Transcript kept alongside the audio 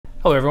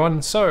Hello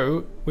everyone,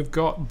 so we've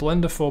got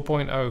Blender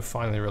 4.0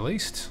 finally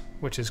released,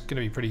 which is going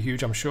to be pretty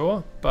huge I'm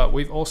sure, but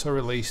we've also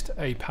released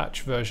a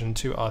patch version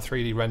to our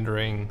 3D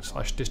rendering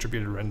 /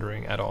 distributed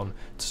rendering add-on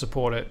to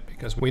support it,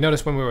 because we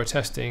noticed when we were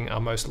testing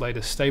our most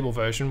latest stable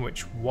version,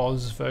 which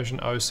was version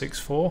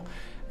 0.64,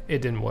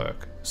 it didn't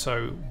work.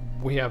 So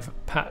we have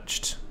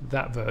patched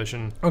that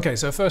version. Okay,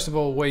 so first of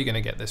all, where are you going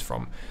to get this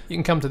from? You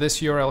can come to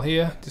this URL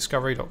here,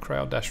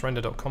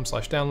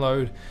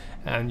 discovery.crowd-render.com/download,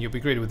 and you'll be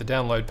greeted with the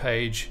download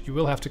page. You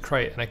will have to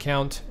create an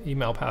account,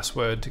 email,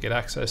 password to get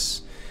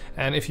access.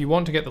 And if you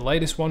want to get the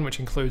latest one, which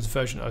includes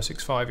version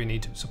 0.65, you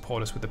need to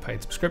support us with a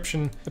paid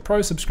subscription. The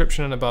Pro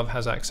subscription and above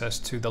has access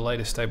to the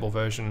latest stable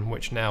version,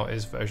 which now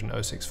is version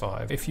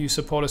 0.65. If you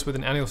support us with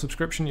an annual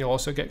subscription, you'll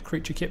also get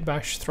Creature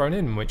Kitbash thrown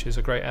in, which is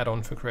a great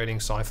add-on for creating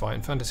sci-fi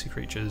and fantasy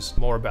creatures.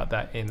 More about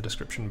that in the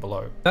description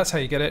below. That's how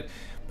you get it.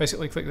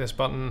 Basically click this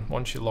button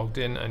once you're logged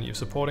in and you're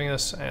supporting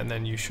us, and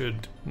then you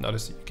should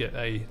notice that you get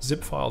a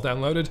zip file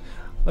downloaded.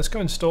 Let's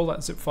go install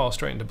that zip file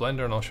straight into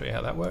Blender and I'll show you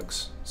how that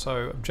works.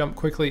 So jump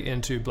quickly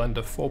into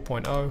Blender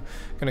 4.0. I'm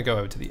going to go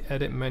over to the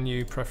Edit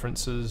menu,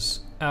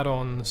 Preferences,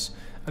 Add-ons,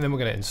 and then we're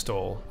going to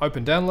install.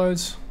 Open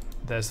Downloads,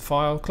 there's the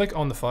file, click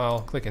on the file,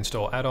 click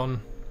Install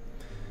Add-on.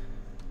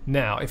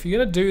 Now, if you're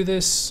going to do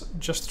this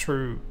just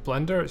through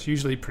Blender, it's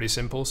usually pretty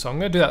simple, so I'm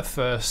going to do that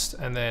first,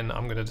 and then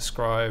I'm going to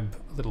describe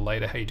a little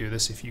later how you do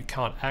this if you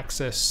can't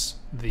access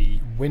the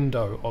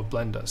window of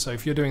Blender. So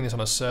if you're doing this on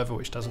a server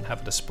which doesn't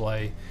have a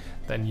display,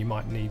 then you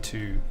might need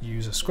to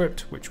use a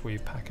script which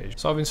we've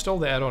packaged. So I've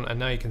installed the add-on, and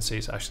now you can see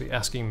it's actually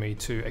asking me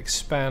to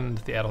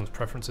expand the add-on's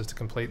preferences to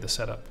complete the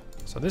setup.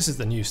 So this is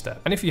the new step.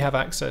 And if you have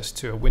access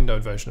to a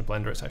windowed version of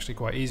Blender, it's actually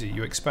quite easy.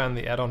 You expand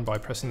the add-on by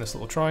pressing this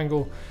little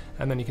triangle,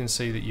 and then you can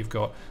see that you've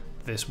got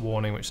this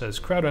warning which says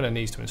Crowdrender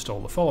needs to install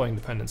the following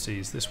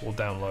dependencies. This will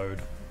download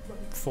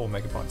 4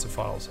 megabytes of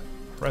files.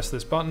 Press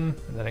this button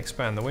and then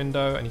expand the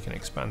window, and you can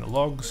expand the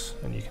logs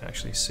and you can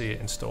actually see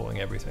it installing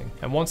everything.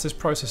 And once this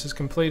process is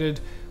completed,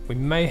 we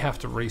may have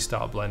to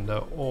restart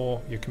Blender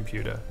or your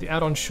computer. The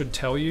add-on should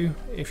tell you.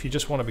 If you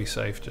just want to be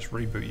safe, just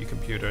reboot your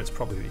computer. It's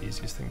probably the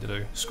easiest thing to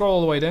do. Scroll all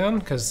the way down,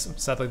 because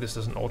sadly this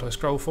doesn't auto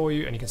scroll for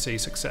you, and you can see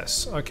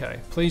success. Okay,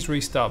 please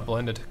restart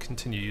Blender to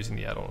continue using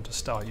the add-on, to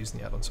start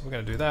using the add-on. So we're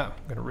going to do that.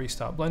 I'm going to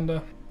restart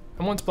Blender.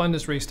 And once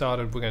Blender's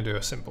restarted, we're going to do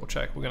a simple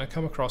check. We're going to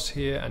come across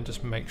here and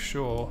just make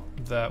sure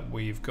that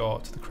we've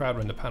got the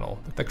Crowdrender panel.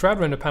 The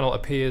Crowdrender panel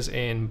appears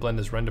in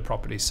Blender's render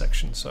properties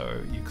section.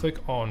 So you click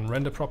on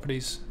render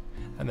properties,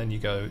 and then you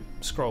go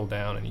scroll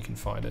down and you can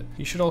find it.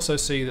 You should also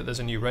see that there's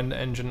a new render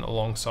engine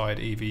alongside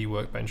EV,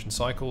 Workbench, and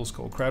Cycles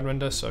called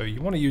Crowdrender. So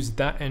you want to use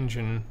that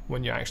engine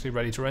when you're actually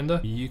ready to render.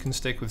 You can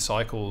stick with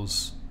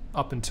Cycles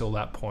up until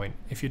that point.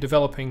 If you're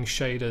developing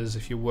shaders,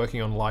 if you're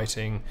working on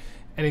lighting,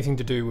 anything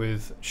to do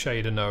with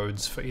shader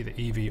nodes for either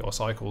EV or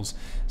Cycles,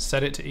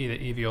 set it to either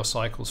EV or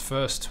Cycles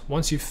first.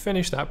 Once you've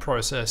finished that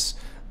process,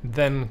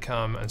 then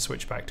come and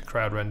switch back to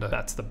Crowdrender.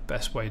 That's the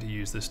best way to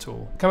use this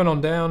tool. Coming on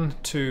down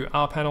to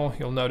our panel,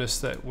 you'll notice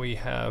that we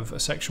have a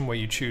section where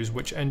you choose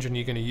which engine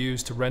you're going to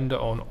use to render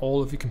on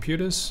all of your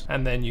computers,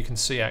 and then you can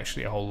see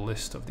actually a whole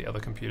list of the other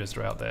computers that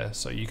are out there.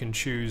 So you can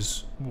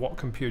choose what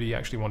computer you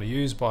actually want to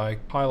use by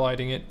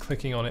highlighting it,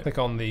 clicking on it, click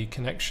on the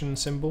connection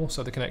symbol.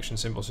 So the connection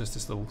symbol is just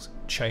this little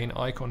chain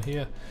icon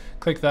here.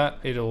 Click that,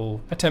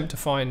 it'll attempt to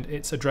find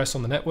its address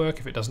on the network.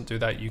 If it doesn't do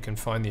that, you can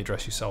find the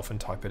address yourself and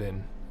type it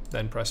in.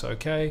 Then press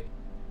OK.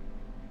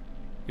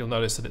 You'll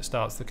notice that it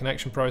starts the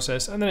connection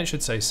process, and then it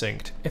should say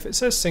synced. If it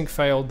says sync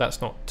failed, that's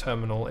not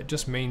terminal. It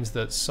just means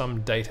that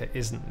some data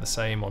isn't the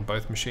same on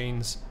both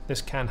machines.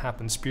 This can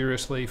happen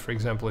spuriously. For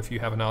example, if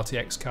you have an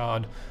RTX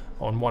card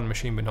on one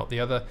machine but not the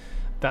other,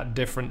 that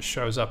difference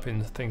shows up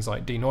in things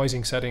like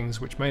denoising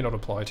settings, which may not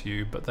apply to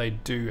you, but they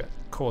do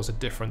cause a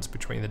difference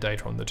between the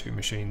data on the two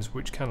machines,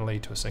 which can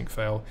lead to a sync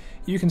fail.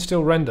 You can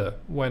still render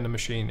when a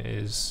machine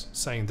is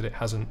saying that it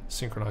hasn't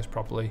synchronized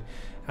properly,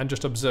 and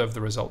just observe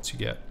the results you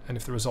get. And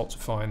if the results are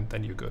fine,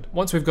 then you're good.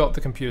 Once we've got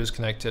the computers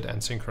connected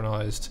and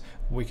synchronized,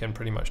 we can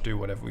pretty much do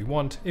whatever we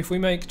want. If we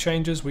make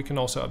changes, we can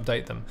also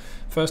update them.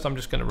 First, I'm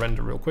just going to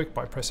render real quick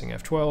by pressing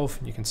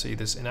F12. You can see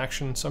this in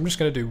action. So I'm just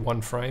going to do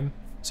one frame.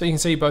 So you can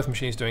see both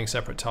machines doing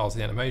separate tiles of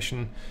the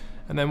animation,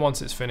 and then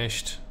once it's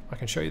finished, I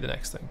can show you the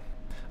next thing.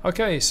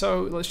 Okay,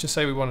 so let's just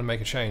say we want to make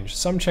a change.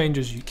 Some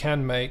changes you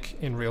can make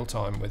in real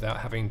time without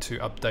having to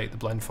update the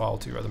blend file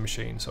to your other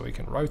machine. So we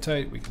can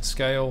rotate, we can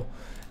scale,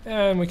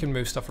 and we can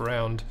move stuff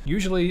around.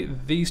 Usually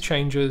these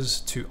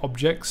changes to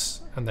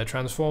objects and their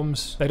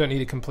transforms, they don't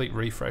need a complete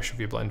refresh of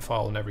your blend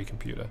file on every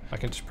computer. I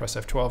can just press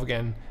F12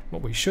 again.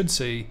 What we should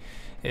see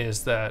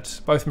is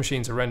that both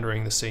machines are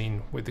rendering the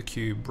scene with the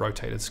cube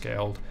rotated,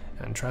 scaled,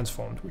 and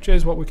transformed, which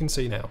is what we can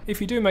see now.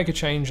 If you do make a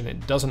change and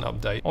it doesn't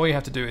update, all you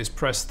have to do is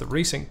press the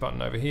resync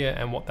button over here,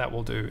 and what that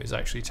will do is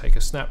actually take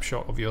a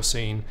snapshot of your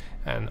scene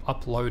and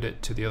upload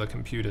it to the other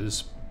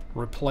computers,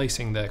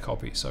 replacing their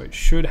copy. So it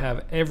should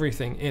have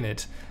everything in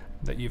it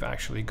that you've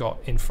actually got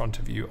in front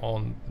of you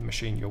on the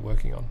machine you're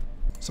working on.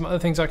 Some other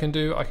things I can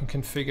do, I can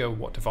configure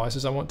what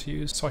devices I want to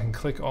use. So I can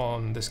click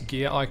on this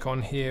gear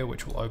icon here,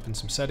 which will open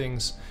some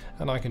settings,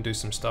 and I can do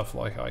some stuff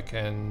like I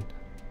can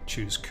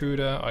choose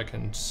CUDA, I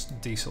can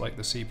deselect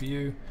the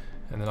CPU,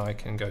 and then I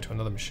can go to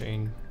another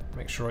machine,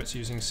 make sure it's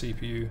using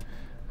CPU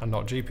and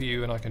not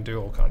GPU, and I can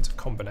do all kinds of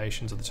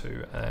combinations of the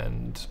two,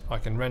 and I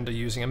can render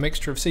using a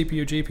mixture of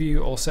CPU,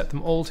 GPU, or set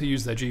them all to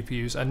use their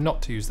GPUs and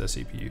not to use their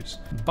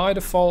CPUs. By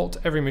default,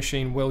 every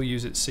machine will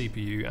use its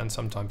CPU and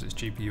sometimes its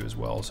GPU as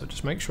well, so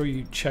just make sure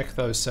you check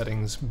those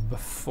settings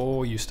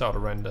before you start a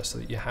render so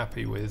that you're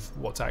happy with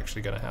what's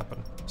actually going to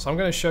happen. So I'm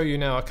going to show you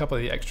now a couple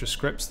of the extra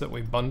scripts that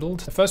we've bundled.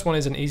 The first one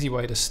is an easy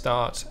way to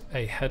start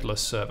a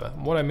headless server.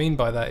 And what I mean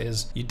by that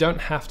is you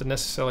don't have to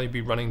necessarily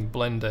be running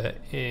Blender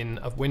in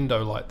a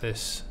window like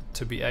this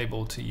to be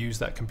able to use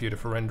that computer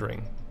for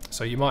rendering.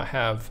 So you might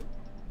have,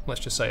 let's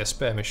just say, a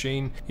spare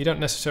machine. You don't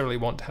necessarily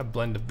want to have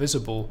Blender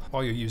visible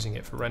while you're using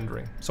it for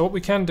rendering. So what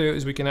we can do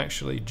is we can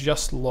actually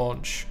just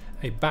launch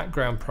a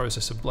background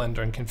process of Blender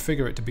and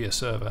configure it to be a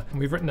server. And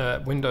we've written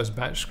a Windows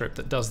batch script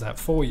that does that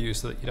for you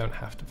so that you don't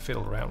have to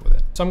fiddle around with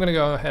it. So I'm going to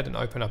go ahead and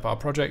open up our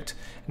project,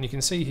 and you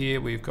can see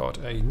here we've got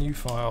a new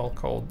file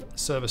called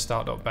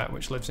serverstart.bat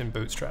which lives in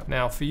Bootstrap.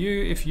 Now for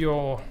you, if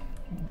you're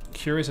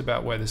curious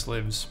about where this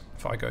lives,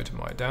 if I go to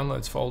my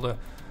downloads folder,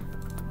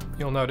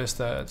 you'll notice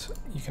that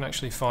you can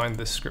actually find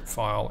this script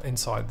file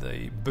inside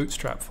the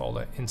Bootstrap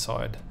folder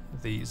inside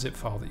the zip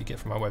file that you get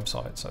from our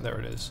website. So there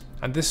it is.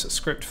 And this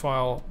script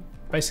file,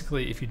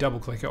 basically if you double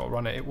click it or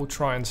run it, it will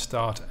try and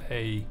start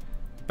a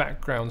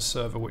background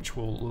server which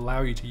will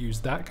allow you to use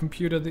that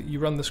computer that you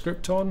run the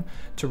script on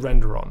to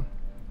render on.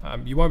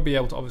 You won't be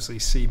able to obviously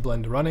see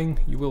Blender running,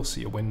 you will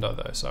see a window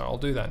though, so I'll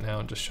do that now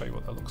and just show you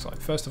what that looks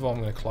like. First of all, I'm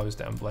going to close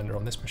down Blender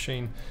on this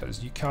machine,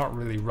 because you can't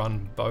really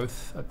run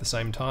both at the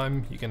same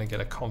time. You're going to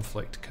get a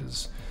conflict,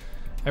 because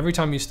every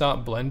time you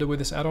start Blender with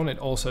this add-on, it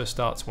also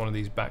starts one of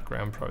these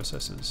background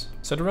processes.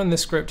 So to run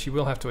this script, you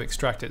will have to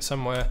extract it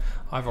somewhere.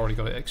 I've already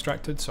got it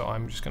extracted, so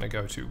I'm just going to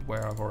go to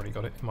where I've already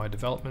got it in my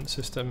development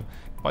system.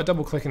 By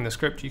double clicking the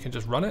script, you can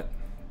just run it,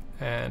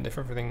 and if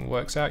everything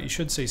works out, you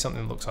should see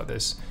something that looks like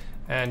this.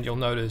 And you'll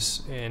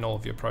notice in all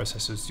of your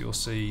processes, you'll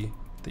see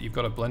that you've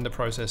got a Blender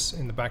process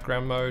in the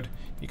background mode.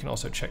 You can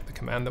also check the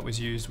command that was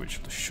used, which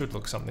should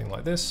look something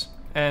like this.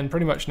 And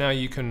pretty much now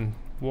you can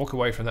walk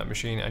away from that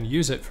machine and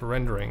use it for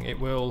rendering. It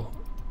will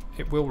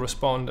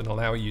respond and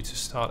allow you to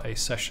start a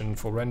session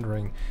for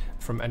rendering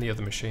from any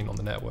other machine on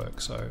the network.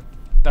 So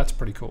that's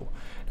pretty cool.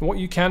 And what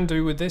you can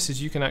do with this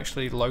is you can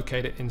actually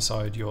locate it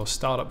inside your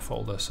startup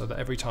folder so that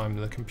every time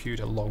the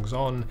computer logs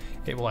on,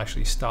 it will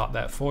actually start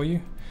that for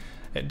you.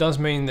 It does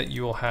mean that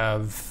you will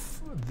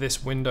have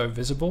this window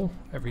visible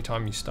every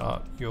time you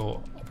start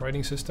your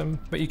operating system,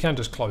 but you can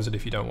just close it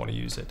if you don't want to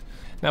use it.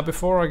 Now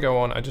before I go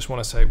on, I just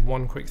want to say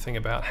one quick thing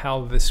about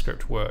how this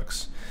script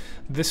works.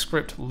 This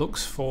script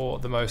looks for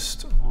the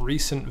most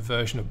recent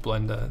version of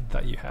Blender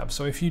that you have.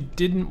 So if you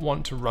didn't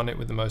want to run it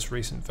with the most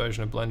recent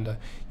version of Blender,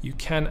 you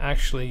can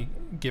actually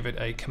give it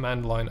a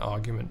command line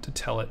argument to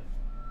tell it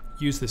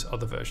use this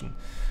other version.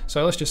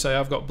 So let's just say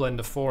I've got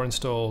Blender 4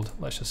 installed.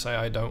 Let's just say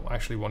I don't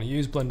actually want to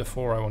use Blender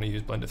 4, I want to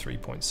use Blender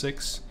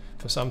 3.6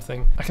 for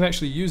something. I can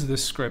actually use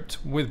this script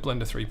with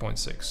Blender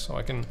 3.6. So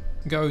I can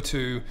go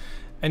to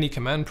any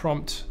command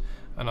prompt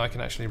and I can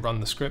actually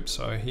run the script.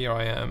 So here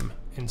I am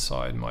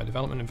inside my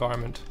development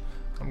environment.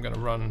 I'm going to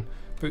run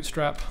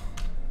Bootstrap,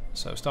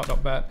 so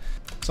start.bat.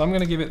 So I'm going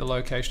to give it the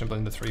location of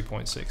Blender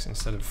 3.6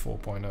 instead of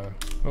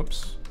 4.0.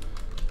 Oops.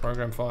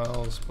 Program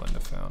files,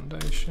 Blender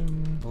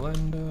Foundation,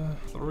 Blender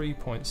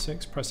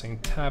 3.6, pressing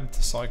tab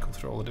to cycle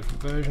through all the different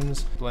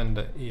versions,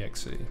 Blender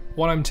EXE.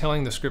 What I'm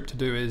telling the script to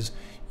do is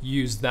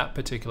use that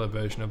particular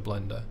version of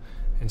Blender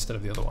instead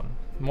of the other one.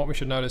 And what we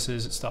should notice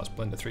is it starts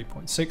Blender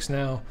 3.6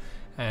 now,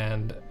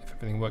 and if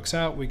everything works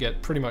out, we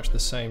get pretty much the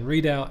same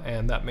readout,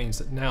 and that means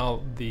that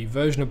now the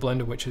version of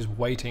Blender which is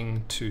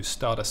waiting to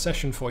start a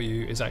session for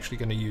you is actually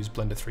going to use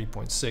Blender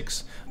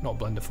 3.6, not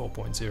Blender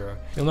 4.0.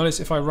 You'll notice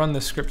if I run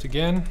this script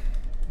again,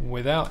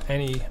 without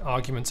any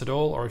arguments at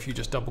all, or if you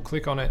just double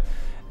click on it,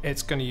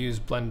 it's going to use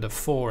Blender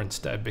 4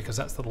 instead because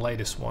that's the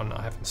latest one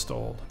I have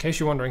installed. In case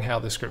you're wondering how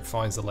this script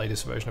finds the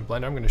latest version of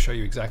Blender, I'm going to show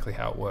you exactly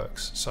how it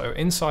works. So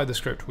inside the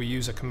script we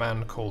use a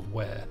command called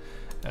where,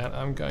 and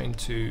I'm going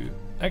to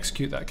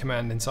execute that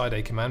command inside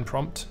a command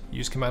prompt.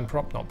 Use command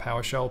prompt, not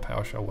PowerShell.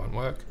 PowerShell won't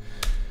work.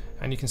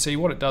 And you can see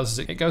what it does is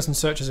it goes and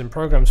searches in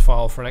programs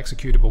file for an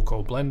executable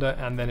called Blender,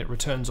 and then it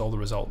returns all the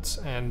results,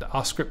 and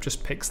our script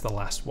just picks the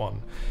last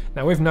one.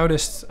 Now we've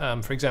noticed,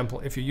 for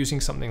example, if you're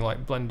using something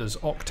like Blender's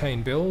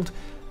Octane build,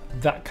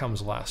 that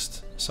comes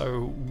last.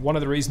 So one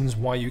of the reasons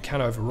why you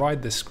can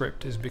override this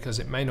script is because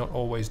it may not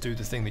always do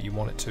the thing that you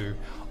want it to,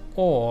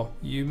 or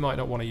you might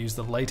not want to use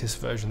the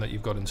latest version that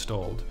you've got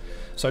installed.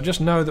 So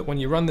just know that when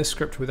you run this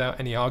script without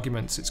any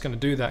arguments, it's going to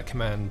do that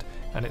command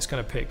and it's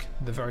going to pick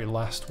the very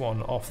last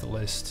one off the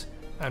list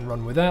and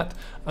run with that,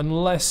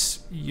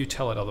 unless you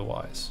tell it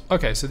otherwise.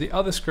 Okay, so the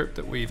other script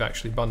that we've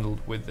actually bundled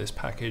with this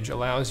package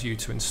allows you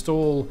to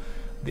install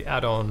the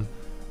add-on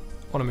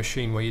on a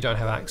machine where you don't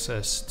have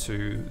access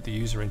to the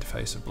user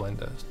interface of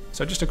Blender.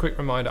 So just a quick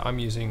reminder, I'm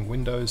using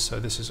Windows, so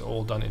this is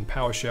all done in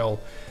PowerShell.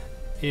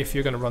 If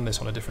you're going to run this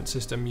on a different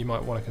system, you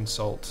might want to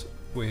consult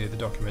with the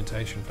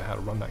documentation for how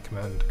to run that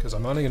command, because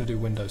I'm only going to do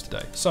Windows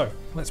today. So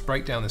let's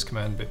break down this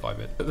command bit by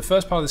bit. But the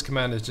first part of this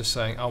command is just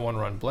saying I want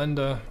to run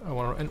Blender, I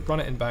want to run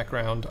it in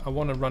background, I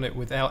want to run it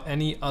without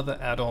any other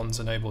add-ons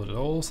enabled at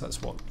all. So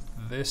that's what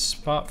this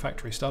part,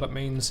 factory startup,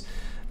 means.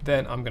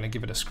 Then I'm going to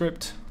give it a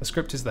script. The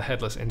script is the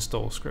headless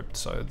install script.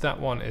 So that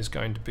one is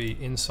going to be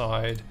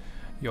inside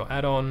your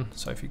add-on.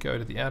 So if you go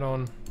to the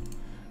add-on,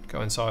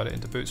 go inside it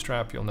into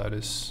Bootstrap, you'll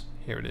notice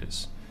here it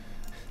is.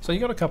 So you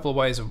got a couple of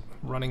ways of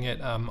running it.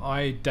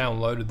 I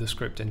downloaded the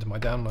script into my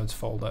downloads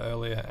folder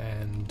earlier,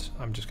 and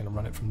I'm just going to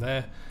run it from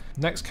there.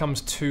 Next comes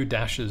 2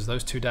 dashes.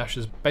 Those 2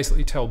 dashes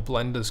basically tell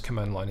Blender's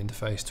command line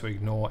interface to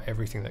ignore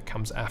everything that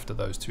comes after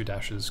those 2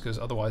 dashes, because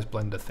otherwise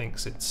Blender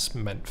thinks it's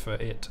meant for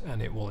it,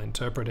 and it will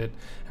interpret it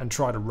and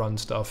try to run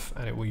stuff,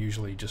 and it will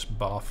usually just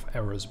barf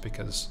errors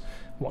because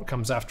what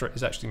comes after it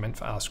is actually meant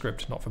for our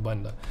script, not for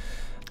Blender.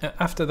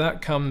 After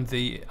that come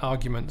the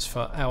arguments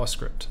for our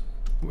script,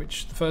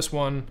 which the first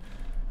one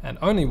and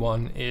only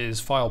one is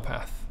file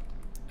path,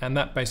 and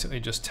that basically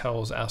just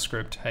tells our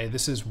script, hey,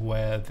 this is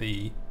where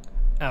the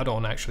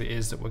add-on actually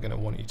is that we're going to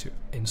want you to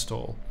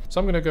install. So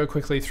I'm going to go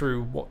quickly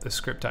through what this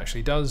script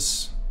actually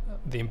does,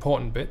 the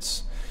important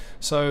bits.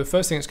 So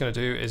first thing it's going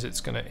to do is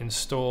it's going to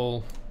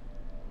install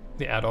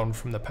the add-on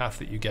from the path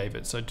that you gave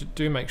it. So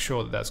do make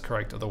sure that that's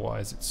correct,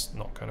 otherwise it's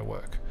not going to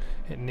work.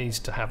 It needs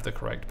to have the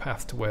correct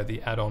path to where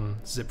the add-on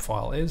zip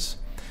file is.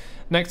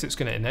 Next, it's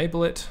going to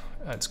enable it.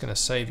 It's going to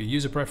save your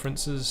user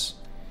preferences.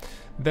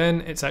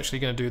 Then it's actually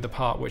going to do the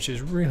part which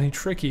is really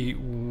tricky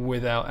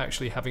without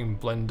actually having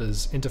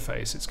Blender's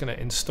interface. It's going to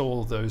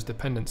install those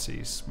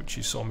dependencies, which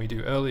you saw me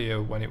do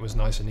earlier when it was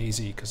nice and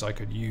easy because I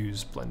could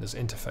use Blender's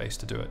interface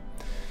to do it.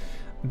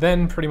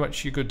 Then pretty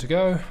much you're good to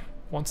go.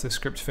 Once this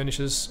script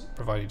finishes,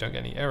 provided you don't get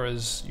any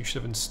errors, you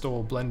should have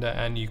installed Blender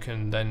and you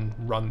can then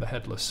run the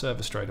headless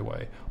server straight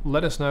away.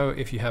 Let us know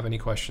if you have any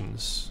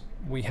questions.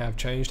 We have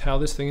changed how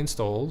this thing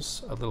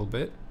installs a little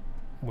bit.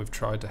 We've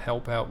tried to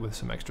help out with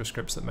some extra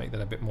scripts that make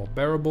that a bit more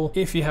bearable.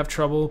 If you have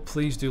trouble,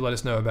 please do let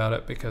us know about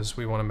it, because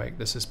we want to make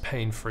this as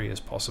pain-free as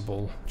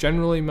possible.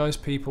 Generally,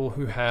 most people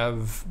who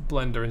have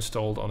Blender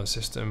installed on a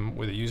system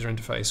with a user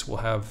interface will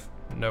have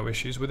no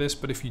issues with this,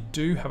 but if you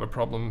do have a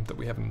problem that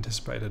we haven't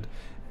anticipated,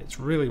 it's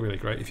really, really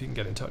great if you can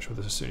get in touch with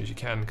us as soon as you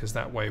can, because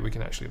that way we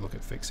can actually look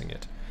at fixing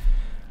it.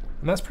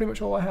 And that's pretty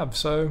much all I have,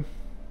 so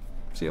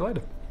see you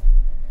later.